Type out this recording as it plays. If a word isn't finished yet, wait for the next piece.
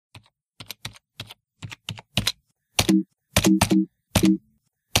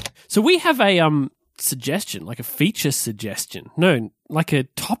So we have a suggestion, like a feature suggestion. No, like a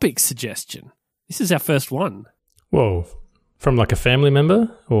topic suggestion. This is our first one. Whoa. From like a family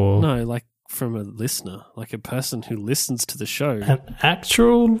member or? No, like from a listener, like a person who listens to the show. An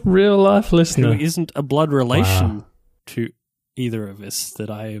actual real life listener. Who isn't a blood relation to either of us that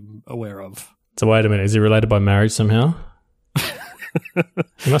I am aware of. So wait a minute, is he related by marriage somehow?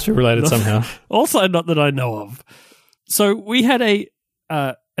 He must be related somehow. Also not that I know of. So we had a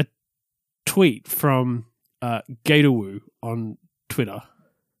tweet from Gatorwoo on Twitter.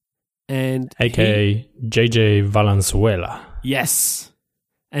 And AKA JJ Valenzuela. Yes.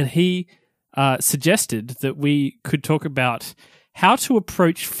 And he suggested that we could talk about how to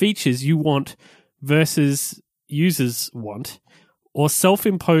approach features you want versus users want, or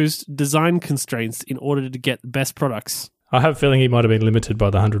self-imposed design constraints in order to get the best products. I have a feeling he might have been limited by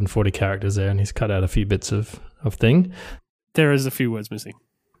the 140 characters there, and he's cut out a few bits of thing. There is a few words missing.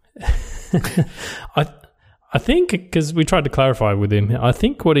 I think, because we tried to clarify with him, I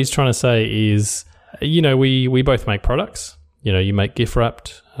think what he's trying to say is, we both make products. You make gift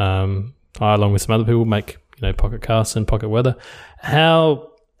wrapped. I, along with some other people, make Pocket Casts and Pocket Weather. How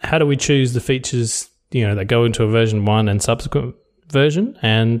do we choose the features that go into a version 1 and subsequent version,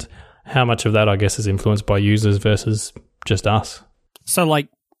 and how much of that, I guess, is influenced by users versus just us? So, like,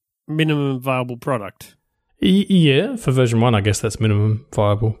 minimum viable product. Yeah, for version 1, I guess that's minimum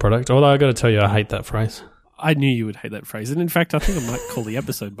viable product. Although I got to tell you, I hate that phrase. I knew you would hate that phrase. And in fact, I think I might call the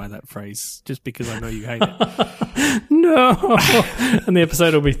episode by that phrase just because I know you hate it. No. And the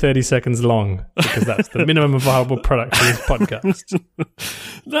episode will be 30 seconds long because that's the minimum viable product for this podcast.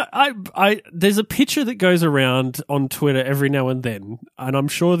 There's a picture that goes around on Twitter every now and then, and I'm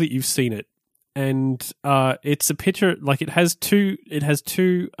sure that you've seen it. And it's a picture, like it has two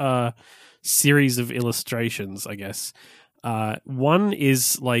series of illustrations, I guess. One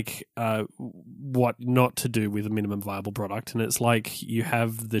is like what not to do with a minimum viable product, and it's like you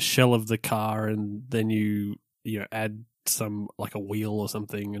have the shell of the car, and then you add some like a wheel or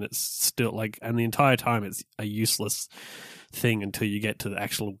something, and it's still like, and the entire time it's a useless thing until you get to the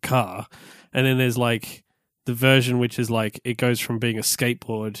actual car. And then there's like the version which is like it goes from being a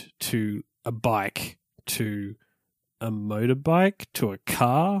skateboard to a bike to a motorbike to a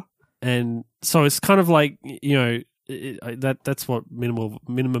car, and so it's kind of like that's what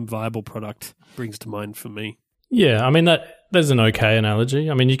minimum viable product brings to mind for me. Yeah, I mean that's an okay analogy.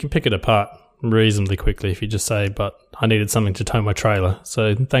 I mean, you can pick it apart reasonably quickly if you just say, but I needed something to tow my trailer.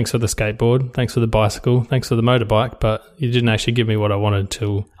 So thanks for the skateboard, thanks for the bicycle, thanks for the motorbike, but you didn't actually give me what I wanted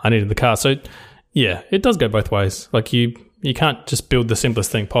till I needed the car. So yeah, it does go both ways. Like you can't just build the simplest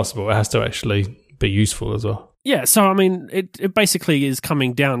thing possible. It has to actually be useful as well. Yeah, so I mean, it basically is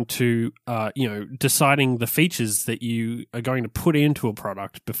coming down to deciding the features that you are going to put into a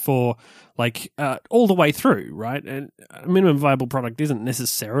product before, like all the way through, right? And a minimum viable product isn't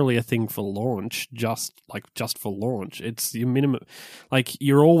necessarily a thing for launch, just for launch. It's your minimum, like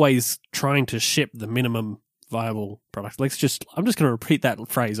you're always trying to ship the minimum viable product. I'm just going to repeat that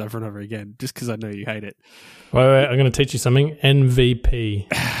phrase over and over again, just because I know you hate it. Wait, I'm going to teach you something. MVP.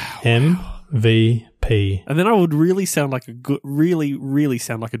 MVP. And then I would really sound like really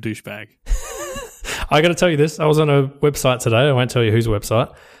sound like a douchebag. I got to tell you this. I was on a website today. I won't tell you whose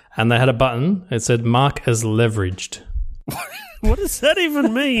website. And they had a button. It said, mark as leveraged. What does that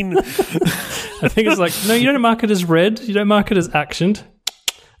even mean? I think it's like, no, you don't mark it as read. You don't mark it as actioned.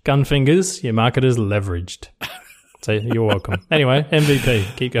 Gun fingers. You mark it as leveraged. So you're welcome. Anyway,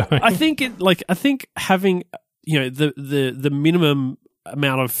 MVP. Keep going. I think having, the minimum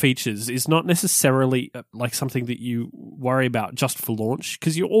amount of features is not necessarily like something that you worry about just for launch,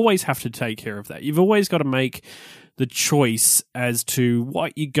 because you always have to take care of that. You've always got to make the choice as to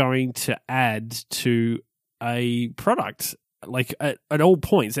what you're going to add to a product. Like at all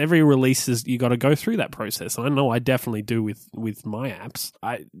points, every release you got to go through that process. And I know I definitely do with my apps.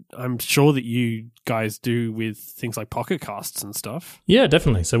 I'm sure that you guys do with things like Pocket Casts and stuff. Yeah,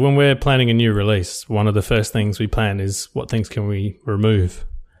 definitely. So when we're planning a new release, one of the first things we plan is what things can we remove.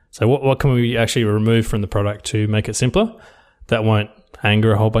 So what can we actually remove from the product to make it simpler? That won't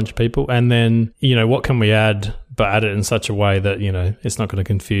anger a whole bunch of people. And then, what can we add, but add it in such a way that, it's not going to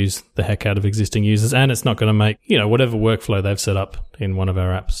confuse the heck out of existing users, and it's not going to make, whatever workflow they've set up in one of our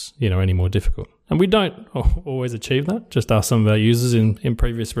apps, any more difficult. And we don't always achieve that, just ask some of our users in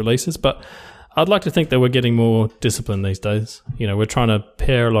previous releases. But I'd like to think that we're getting more disciplined these days. We're trying to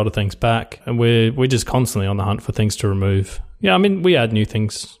pare a lot of things back, and we're just constantly on the hunt for things to remove. Yeah, I mean, we add new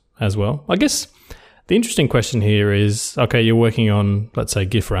things as well. I guess the interesting question here is, okay, you're working on, let's say,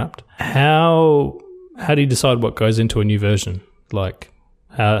 gift wrapped. How how do you decide what goes into a new version? Like,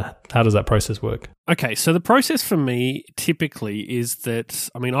 how does that process work? Okay, so the process for me typically is that,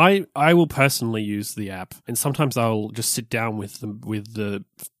 I mean, I will personally use the app, and sometimes I'll just sit down with the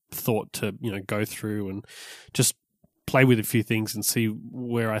thought to, go through and just play with a few things and see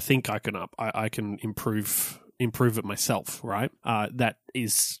where I think I can improve it myself, right? That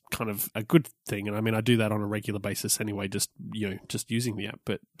is kind of a good thing. And I mean, I do that on a regular basis anyway, just using the app.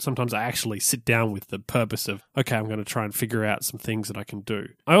 But sometimes I actually sit down with the purpose of, okay, I'm going to try and figure out some things that I can do.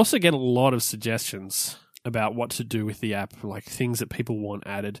 I also get a lot of suggestions about what to do with the app, like things that people want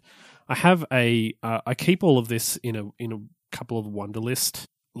added. I have I keep all of this in a couple of Wunderlist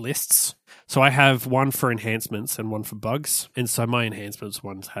lists. So I have one for enhancements and one for bugs. And so my enhancements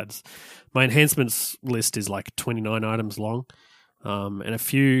list is like 29 items long. And a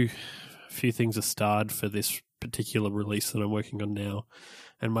few things are starred for this particular release that I'm working on now.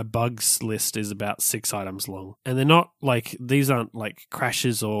 And my bugs list is about 6 items long. And they're not like, these aren't like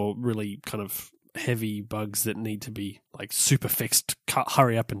crashes or really kind of heavy bugs that need to be like super fixed,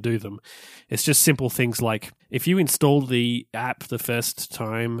 hurry up and do them. It's just simple things like if you install the app the first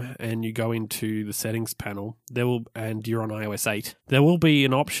time and you go into the settings panel, and you're on iOS 8, there will be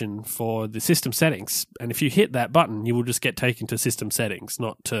an option for the system settings. And if you hit that button, you will just get taken to system settings,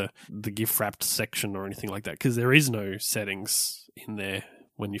 not to the gift wrapped section or anything like that, because there is no settings in there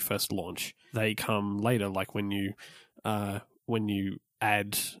when you first launch. They come later, like when you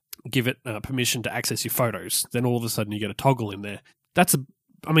give it permission to access your photos, then all of a sudden you get a toggle in there. That's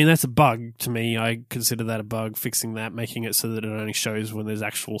a bug to me. I consider that a bug, fixing that, making it so that it only shows when there's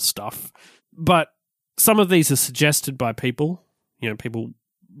actual stuff. But some of these are suggested by people. People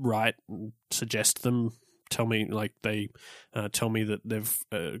write and suggest them, tell me that they've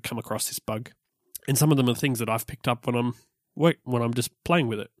come across this bug. And some of them are things that I've picked up when I'm just playing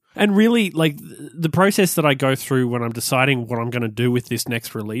with it. And really, like, the process that I go through when I'm deciding what I'm going to do with this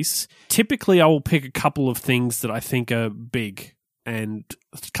next release, typically I will pick a couple of things that I think are big and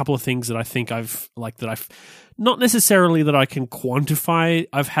a couple of things that I think I've not necessarily that I can quantify.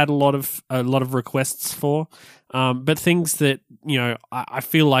 I've had a lot of requests for, but things that, I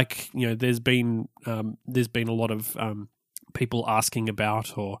feel like, there's been a lot of people asking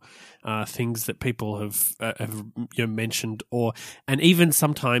about, or things that people have mentioned, and even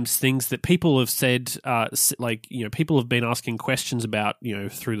sometimes things that people have said, people have been asking questions about,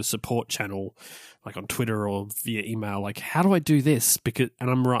 through the support channel, like on Twitter or via email, like, how do I do this? And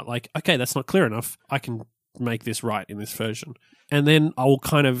I'm right, like, okay, that's not clear enough. I can make this right in this version. And then I'll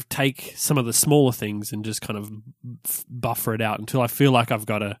kind of take some of the smaller things and just kind of buffer it out until I feel like I've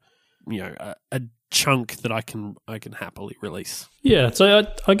got a chunk that I can happily release. Yeah, so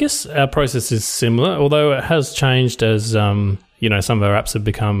I guess our process is similar, although it has changed as some of our apps have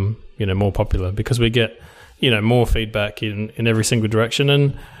become more popular, because we get more feedback in every single direction.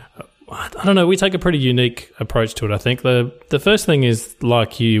 And I don't know, we take a pretty unique approach to it. I think the first thing is,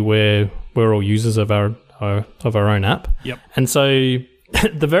 like you, where we're all users of our own app. Yep. And so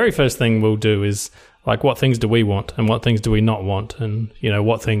the very first thing we'll do is, like, what things do we want and what things do we not want? And,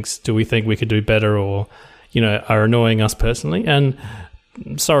 what things do we think we could do better, or, are annoying us personally? And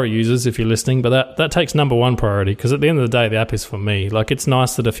sorry, users, if you're listening, but that takes number one priority, because at the end of the day, the app is for me. Like, it's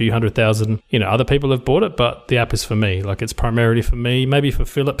nice that a few 100,000, other people have bought it, but the app is for me. Like, it's primarily for me, maybe for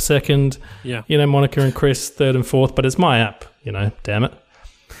Philip second, yeah, Monica and Chris third and fourth, but it's my app, damn it.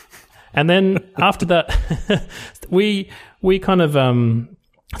 And then after that, we kind of...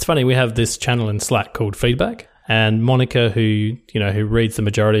 It's funny, we have this channel in Slack called Feedback, and Monica, who reads the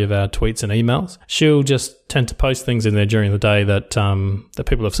majority of our tweets and emails, she'll just tend to post things in there during the day that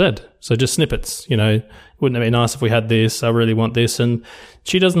people have said. So just snippets, wouldn't it be nice if we had this? I really want this. And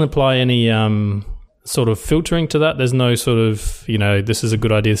she doesn't apply any sort of filtering to that. There's no sort of, this is a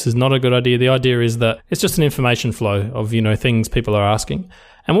good idea, this is not a good idea. The idea is that it's just an information flow of, things people are asking.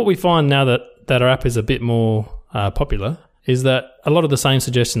 And what we find now that our app is a bit more popular is that a lot of the same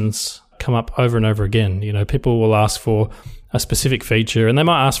suggestions come up over and over again. People will ask for a specific feature, and they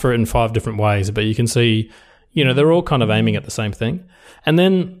might ask for it in 5 different ways, but you can see, they're all kind of aiming at the same thing. And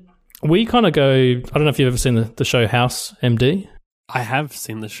then we kind of go, I don't know if you've ever seen the show House MD. I have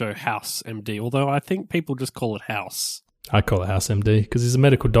seen the show House MD, although I think people just call it House. I call it House MD because he's a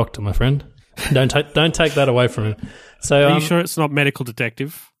medical doctor, my friend. Don't take that away from him. So, are you sure it's not medical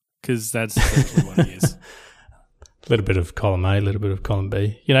detective? Because that's essentially what he is. A little bit of column A, a little bit of column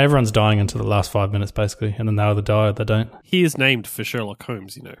B. Everyone's dying until the last 5 minutes, basically, and then they either die or they don't. He is named for Sherlock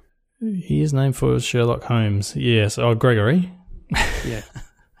Holmes, He is named for Sherlock Holmes, yes. Oh, Gregory? Yeah.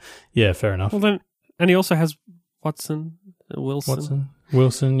 Yeah, fair enough. Well, then, and he also has Wilson,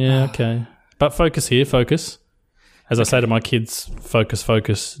 yeah, okay. But focus here, focus. As I say to my kids, focus,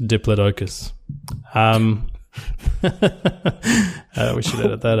 focus, diplodocus. We should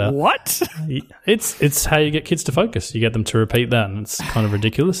edit that out. What? It's how you get kids to focus. You get them to repeat that, and it's kind of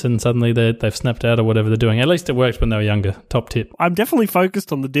ridiculous. And suddenly they've snapped out or whatever they're doing. At least it worked when they were younger. Top tip. I'm definitely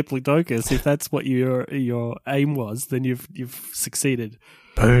focused on the diplodocus. If that's what your aim was, then you've succeeded.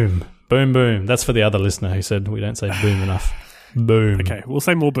 Boom, boom, boom. That's for the other listener who said we don't say boom enough. Boom. Okay, we'll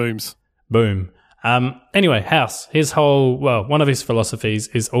say more booms. Boom. Anyway, House, one of his philosophies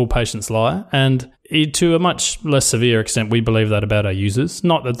is all patients lie, and to a much less severe extent, we believe that about our users.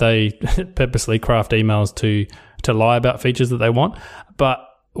 Not that they purposely craft emails to lie about features that they want, but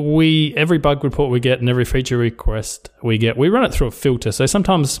every bug report we get and every feature request we get, we run it through a filter. So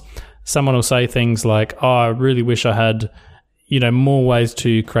sometimes someone will say things like, "Oh, I really wish I had, more ways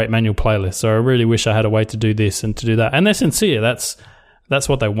to create manual playlists," or "I really wish I had a way to do this and to do that." And they're sincere. That's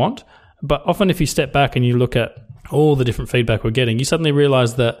what they want. But often if you step back and you look at all the different feedback we're getting, you suddenly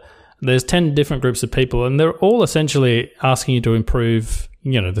realize that there's 10 different groups of people and they're all essentially asking you to improve,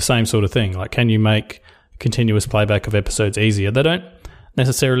 the same sort of thing. Like, can you make continuous playback of episodes easier? They don't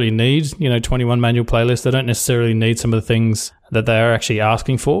necessarily need, 21 manual playlists. They don't necessarily need some of the things that they are actually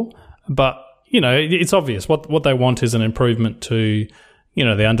asking for. But, it's obvious. What they want is an improvement to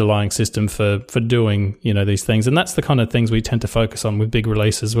the underlying system for doing, these things. And that's the kind of things we tend to focus on with big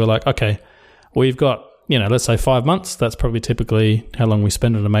releases. We're like, okay, we've got, let's say 5 months. That's probably typically how long we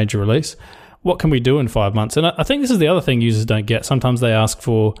spend on a major release. What can we do in 5 months? And I think this is the other thing users don't get. Sometimes they ask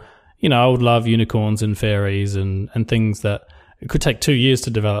for, I would love unicorns and fairies and things that it could take 2 years to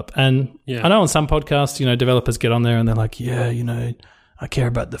develop. And I know on some podcasts, developers get on there and they're like, I care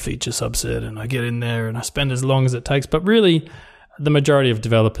about the feature subset and I get in there and I spend as long as it takes. But really, the majority of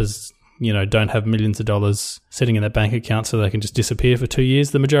developers, don't have millions of dollars sitting in their bank account so they can just disappear for 2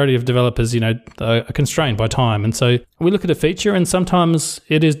 years. The majority of developers, are constrained by time. And so we look at a feature and sometimes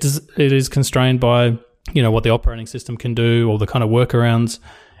it is constrained by, what the operating system can do or the kind of workarounds,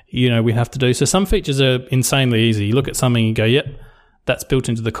 we have to do. So some features are insanely easy. You look at something and go, yep, that's built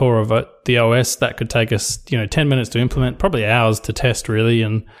into the core of the OS. That could take us, 10 minutes to implement, probably hours to test really.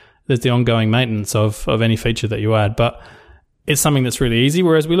 And there's the ongoing maintenance of any feature that you add. But it's something that's really easy,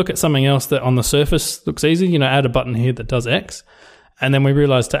 whereas we look at something else that on the surface looks easy, add a button here that does X, and then we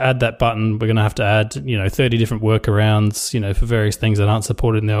realize to add that button, we're going to have to add, 30 different workarounds, for various things that aren't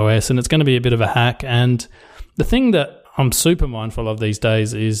supported in the OS, and it's going to be a bit of a hack. And the thing that I'm super mindful of these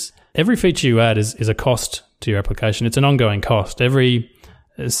days is every feature you add is a cost to your application. It's an ongoing cost. Every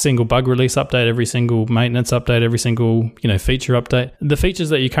single bug release update, every single maintenance update, every single, feature update. The features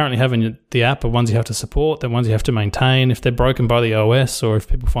that you currently have in the app are ones you have to support, they're ones you have to maintain. If they're broken by the OS or if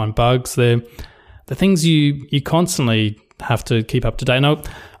people find bugs, they're the things you constantly have to keep up to date. Now,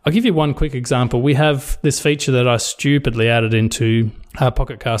 I'll give you one quick example. We have this feature that I stupidly added into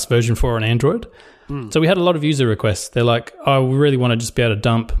Pocket Cast version 4 on Android. So we had a lot of user requests. They're like, I really want to just be able to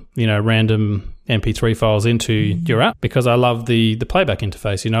dump, random MP3 files into your app because I love the playback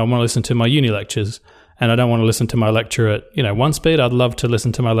interface. I want to listen to my uni lectures and I don't want to listen to my lecture at, 1 speed. I'd love to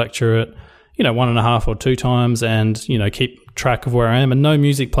listen to my lecture at, 1.5 or 2 times and, keep track of where I am. And no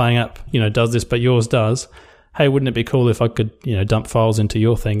music playing up, does this, but yours does. Hey, wouldn't it be cool if I could, dump files into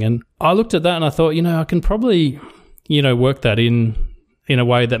your thing? And I looked at that and I thought, I can probably, work that in a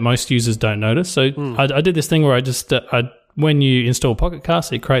way that most users don't notice. So I did this thing where I just, when you install Pocket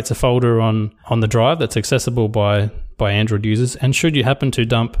Cast, it creates a folder on the drive that's accessible by Android users. And should you happen to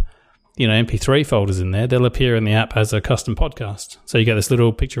dump, MP3 folders in there, they'll appear in the app as a custom podcast. So you get this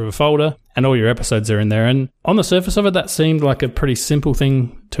little picture of a folder and all your episodes are in there. And on the surface of it, that seemed like a pretty simple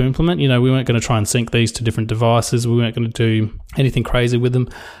thing to implement. We weren't going to try and sync these to different devices. We weren't going to do anything crazy with them.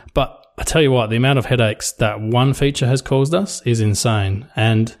 But I tell you what, the amount of headaches that one feature has caused us is insane.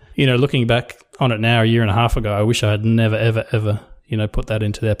 And, looking back on it now, a year and a half ago, I wish I had never, ever, ever, put that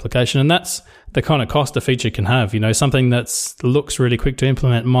into the application. And that's the kind of cost a feature can have. Something that looks really quick to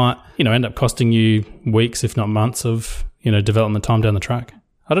implement might, end up costing you weeks, if not months of, development time down the track.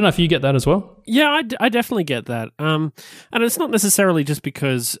 I don't know if you get that as well. Yeah, I definitely get that. And it's not necessarily just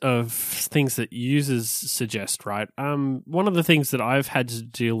because of things that users suggest, right? One of the things that I've had to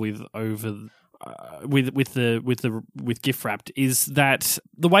deal with over with GIF-wrapped is that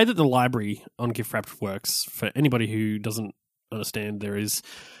the way that the library on GIF-wrapped works, for anybody who doesn't understand, there is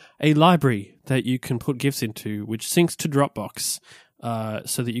a library that you can put GIFs into, which syncs to Dropbox,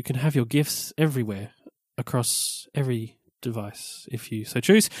 so that you can have your GIFs everywhere across every device if you so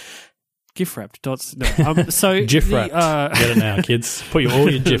choose. GIF-wrapped dots. No, so GIF-wrapped. Get it now, kids. Put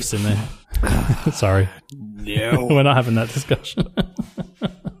all your GIFs in there. Sorry. No. We're not having that discussion.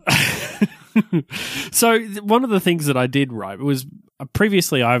 So one of the things that I did, right, was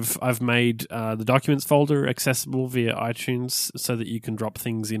previously I've made the documents folder accessible via iTunes so that you can drop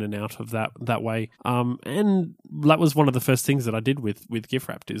things in and out of that way. And that was one of the first things that I did with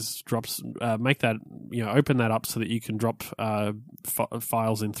GIFWrapped is make that, open that up so that you can drop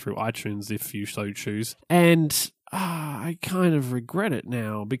files in through iTunes if you so choose. And I kind of regret it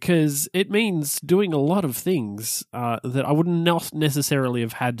now because it means doing a lot of things that I wouldn't necessarily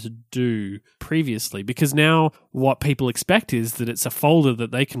have had to do previously, because now what people expect is that it's a folder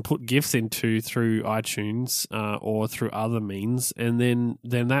that they can put GIFs into through iTunes or through other means, and then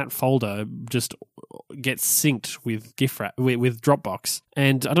that folder just gets synced with with Dropbox.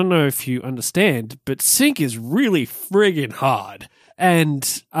 And I don't know if you understand, but sync is really friggin' hard,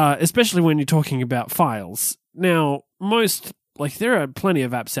 and especially when you're talking about files. Now, there are plenty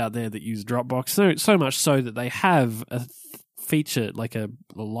of apps out there that use Dropbox, so much so that they have a feature, like a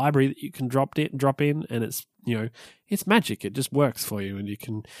library that you can drop in, and it's, it's magic. It just works for you, and you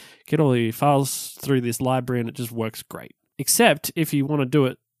can get all your files through this library, and it just works great. Except if you want to do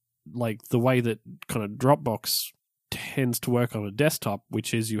it like the way that kind of Dropbox tends to work on a desktop,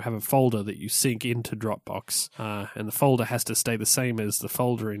 which is you have a folder that you sync into Dropbox, and the folder has to stay the same as the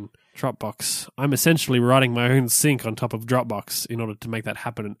folder in Dropbox. I'm essentially writing my own sync on top of Dropbox in order to make that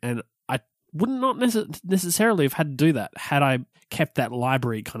happen, and I would not necessarily have had to do that had I kept that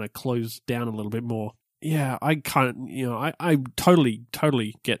library kind of closed down a little bit more. Yeah, I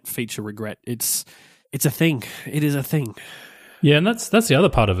totally get feature regret. It's a thing. It is a thing. Yeah, and that's the other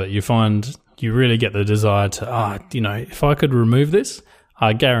part of it. You find you really get the desire to, if I could remove this,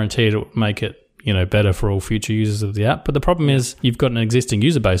 I guarantee it would make it, better for all future users of the app. But the problem is you've got an existing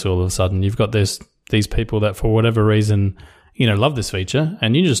user base all of a sudden. You've got these people that for whatever reason, love this feature,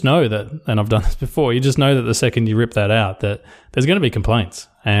 and you just know that, and I've done this before, you just know that the second you rip that out, that there's going to be complaints.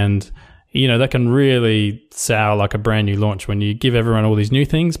 And that can really sour like a brand new launch when you give everyone all these new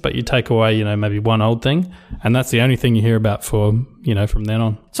things, but you take away, maybe one old thing, and that's the only thing you hear about for, from then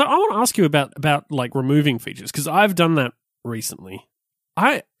on. So I want to ask you about like removing features, because I've done that recently.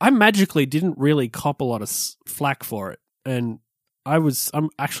 I magically didn't really cop a lot of flack for it, and I'm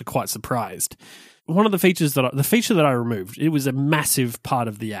actually quite surprised. One of the features the feature that I removed, it was a massive part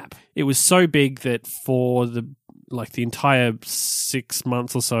of the app. It was so big that for the entire 6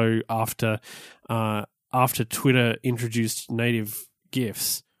 months or so after Twitter introduced native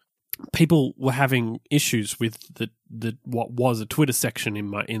GIFs, people were having issues with the what was a Twitter section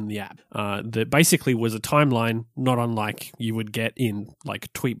in the app that basically was a timeline, not unlike you would get in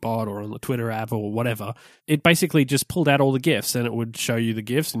like Tweetbot or on the Twitter app or whatever. It basically just pulled out all the GIFs, and it would show you the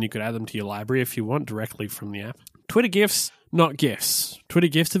GIFs, and you could add them to your library if you want directly from the app. Twitter GIFs, not GIFs. Twitter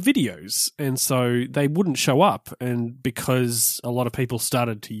GIFs are videos, and so they wouldn't show up. And because a lot of people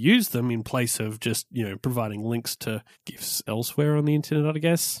started to use them in place of just, providing links to GIFs elsewhere on the internet, I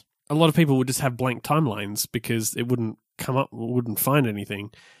guess, a lot of people would just have blank timelines because it wouldn't come up, wouldn't find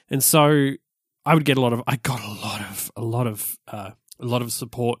anything. And so I got a lot of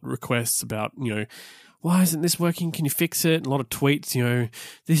support requests about, why isn't this working? Can you fix it? And a lot of tweets,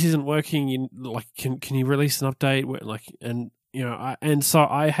 this isn't working. Can you release an update? And so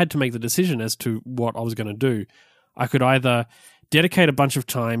I had to make the decision as to what I was going to do. I could either dedicate a bunch of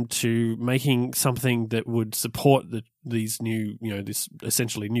time to making something that would support these new, this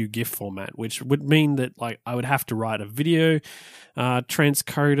essentially new GIF format, which would mean that I would have to write a video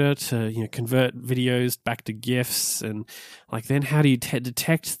transcoder to convert videos back to GIFs, and then how do you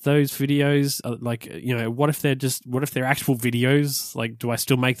detect those videos? What if they're actual videos? Do I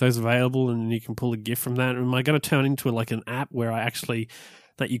still make those available and you can pull a GIF from that? Am I going to turn into an app where I actually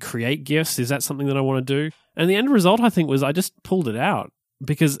that you create GIFs? Is that something that I want to do? And the end result, I think, was I just pulled it out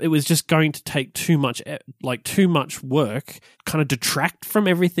because it was just going to take too much work, kind of detract from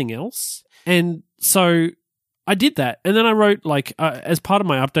everything else. And so I did that. And then I wrote, as part of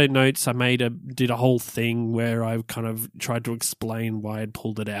my update notes, I did a whole thing where I kind of tried to explain why I'd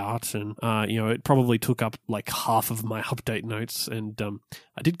pulled it out. And, it probably took up half of my update notes. And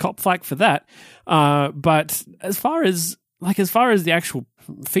I did cop flack for that. But as far as the actual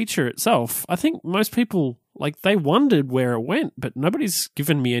feature itself, I think most people, they wondered where it went, but nobody's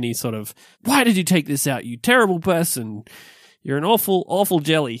given me any sort of, why did you take this out, you terrible person? You're an awful, awful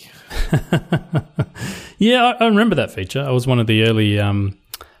jelly. Yeah, I remember that feature. I was one of the early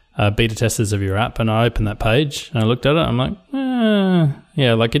beta testers of your app, and I opened that page, and I looked at it, I'm like,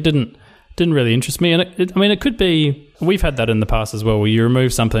 it didn't really interest me. And it could be we've had that in the past as well, where you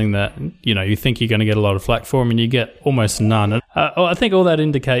remove something that, you know, you think you're going to get a lot of flack for, and you get almost none. And I think all that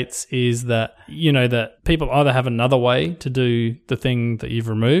indicates is that, you know, that people either have another way to do the thing that you've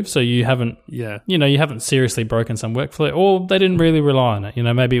removed, so you haven't, you know, you haven't seriously broken some workflow, or they didn't really rely on it. You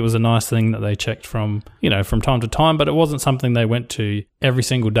know, maybe it was a nice thing that they checked from, you know, from time to time, but it wasn't something they went to every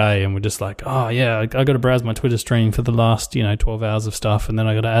single day and were just like, oh yeah, I got to browse my Twitter stream for the last, you know, 12 hours of stuff, and then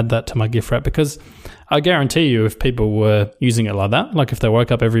I got to add that to my gift wrap. Because I guarantee you, if people were using it like that, like if they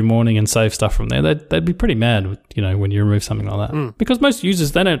woke up every morning and saved stuff from there, they'd be pretty mad, you know, when you remove something like that. Because most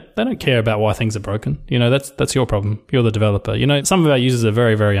users, they don't care about why things are broken. You know, that's your problem. You're the developer. You know, some of our users are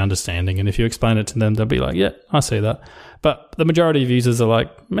very, very understanding, and if you explain it to them, they'll be like, yeah, I see that. But the majority of users are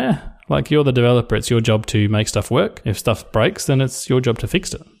like, meh, like you're the developer. It's your job to make stuff work. If stuff breaks, then it's your job to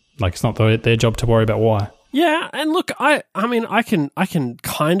fix it. Like, it's not their job to worry about why. Yeah, and look, I mean, I can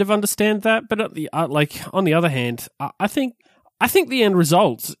kind of understand that, but on the other hand, I think the end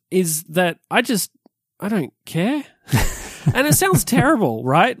result is that I don't care, and it sounds terrible,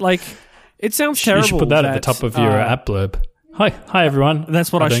 right? Like, it sounds terrible. You should put that at the top of your app blurb. Hi everyone.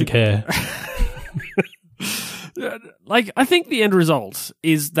 That's what I don't care. Like, I think the end result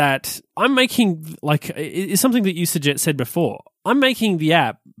is that I'm making, like, it's something that you said before. I'm making the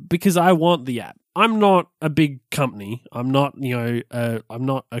app because I want the app. I'm not a big company. I'm not, I'm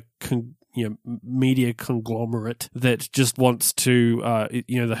not a media conglomerate that just wants to,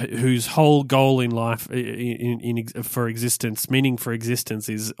 whose whole goal in life, for existence, meaning for existence,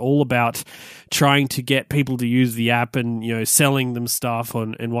 is all about trying to get people to use the app and, you know, selling them stuff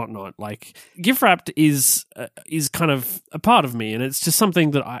and whatnot. Like, gift wrapped is kind of a part of me, and it's just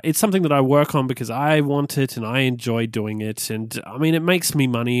something that I work on because I want it and I enjoy doing it, and I mean, it makes me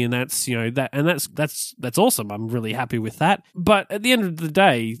money, and that's, you know, that's awesome. I'm really happy with that. But at the end of the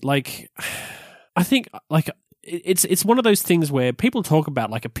day, like, I think, like, it's one of those things where people talk about,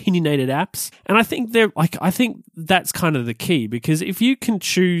 like, opinionated apps, and I think that's kind of the key, because if you can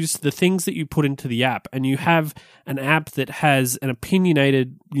choose the things that you put into the app, and you have an app that has an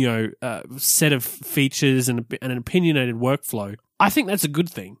opinionated, you know, set of features and an opinionated workflow, I think that's a good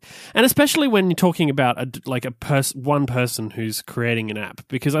thing. And especially when you're talking about one person who's creating an app,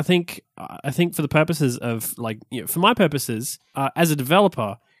 because I think for the purposes of, like, you know, for my purposes as a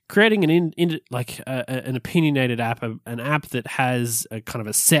developer, creating an opinionated app, an app that has a kind of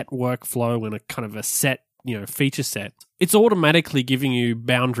a set workflow and a kind of a set, you know, feature set, it's automatically giving you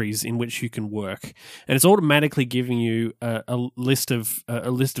boundaries in which you can work, and it's automatically giving you a list of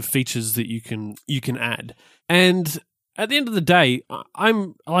features that you can add. And at the end of the day,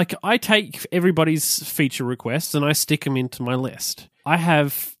 I take everybody's feature requests and I stick them into my list. I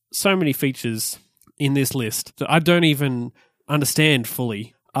have so many features in this list that I don't even understand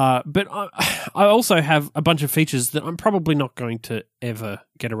fully. But I also have a bunch of features that I'm probably not going to ever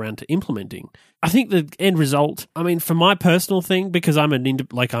get around to implementing. I think the end result, I mean, for my personal thing, because I'm an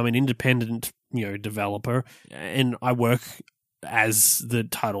independent, you know, developer, and I work, as the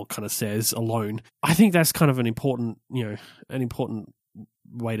title kind of says, alone. I think that's kind of an important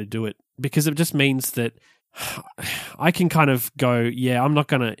way to do it, because it just means that I can kind of go, yeah, I'm not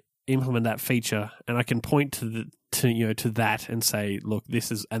going to implement that feature, and I can point to that and say, look,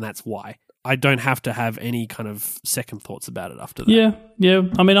 this is, and that's why. I don't have to have any kind of second thoughts about it after that. Yeah.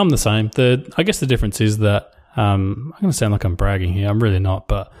 I mean, I'm the same. I guess the difference is that I'm going to sound like I'm bragging here. I'm really not,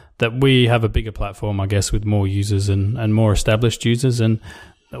 but that we have a bigger platform, I guess, with more users and more established users, and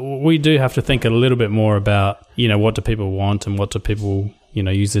we do have to think a little bit more about, you know, what do people want and what do people, you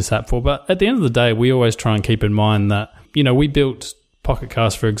know, use this app for. But at the end of the day, we always try and keep in mind that, you know, we built Pocket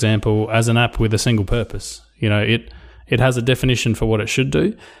Cast, for example, as an app with a single purpose. You know, it has a definition for what it should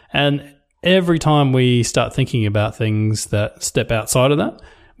do, and every time we start thinking about things that step outside of that,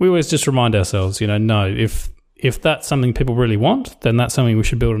 we always just remind ourselves, you know, no, if that's something people really want, then that's something we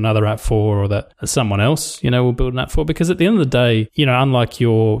should build another app for, or that someone else, you know, will build an app for. Because at the end of the day, you know, unlike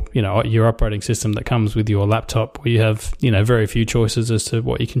your operating system that comes with your laptop, where you have, you know, very few choices as to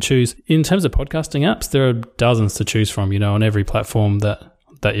what you can choose. In terms of podcasting apps, there are dozens to choose from, you know, on every platform that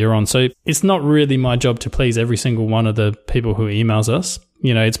you're on. So it's not really my job to please every single one of the people who emails us.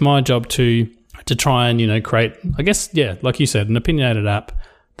 You know, it's my job to try and, you know, create, I guess, yeah, like you said, an opinionated app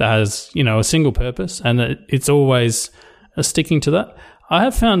that has, you know, a single purpose, and it's always sticking to that. I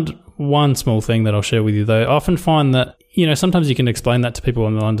have found one small thing that I'll share with you, though. I often find that, you know, sometimes you can explain that to people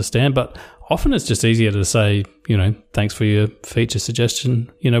and they'll understand, but often it's just easier to say, you know, thanks for your feature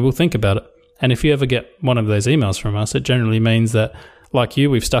suggestion. You know, we'll think about it. And if you ever get one of those emails from us, it generally means that, like you,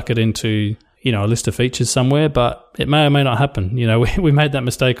 we've stuck it into, you know, a list of features somewhere, but it may or may not happen. You know, we made that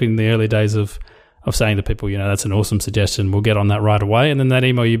mistake in the early days of of saying to people, that's an awesome suggestion. We'll get on that right away. And then they'd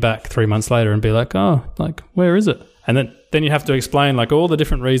email you back 3 months later and be like, oh, like, where is it? And then you have to explain like all the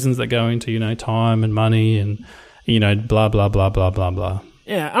different reasons that go into, time and money and, blah, blah, blah, blah, blah, blah.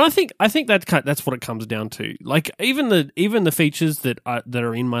 Yeah, and I think that's what it comes down to. Like even the features that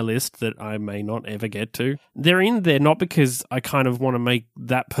are in my list that I may not ever get to, they're in there not because I kind of want to make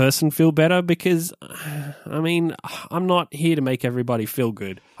that person feel better. Because I'm not here to make everybody feel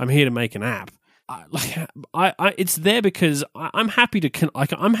good. I'm here to make an app. It's there because I'm happy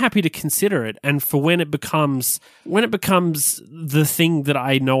to consider it, and for when it becomes the thing that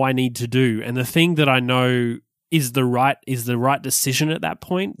I know I need to do, and the thing that I know is the right decision at that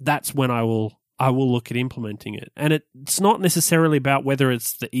point, that's when I will look at implementing it. And it's not necessarily about whether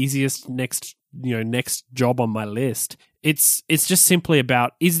it's the easiest next job on my list. It's just simply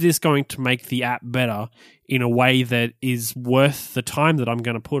about, is this going to make the app better in a way that is worth the time that I'm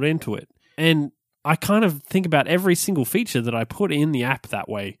going to put into it? And I kind of think about every single feature that I put in the app that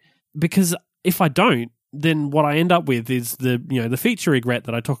way, because if I don't, then what I end up with is the feature regret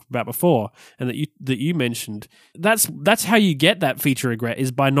that I talked about before, and that you mentioned. That's how you get that feature regret,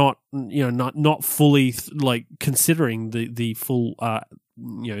 is by not fully like considering the full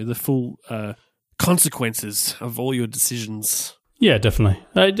consequences of all your decisions. Yeah, definitely.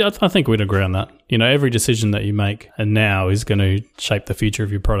 I think we'd agree on that. Every decision that you make and now is going to shape the future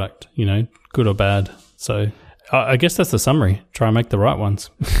of your product, good or bad. So I guess that's the summary. Try and make the right ones.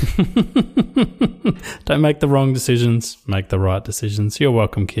 Don't make the wrong decisions. Make the right decisions. You're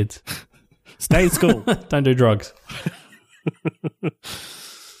welcome, kids. Stay in school. Don't do drugs.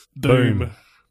 Boom.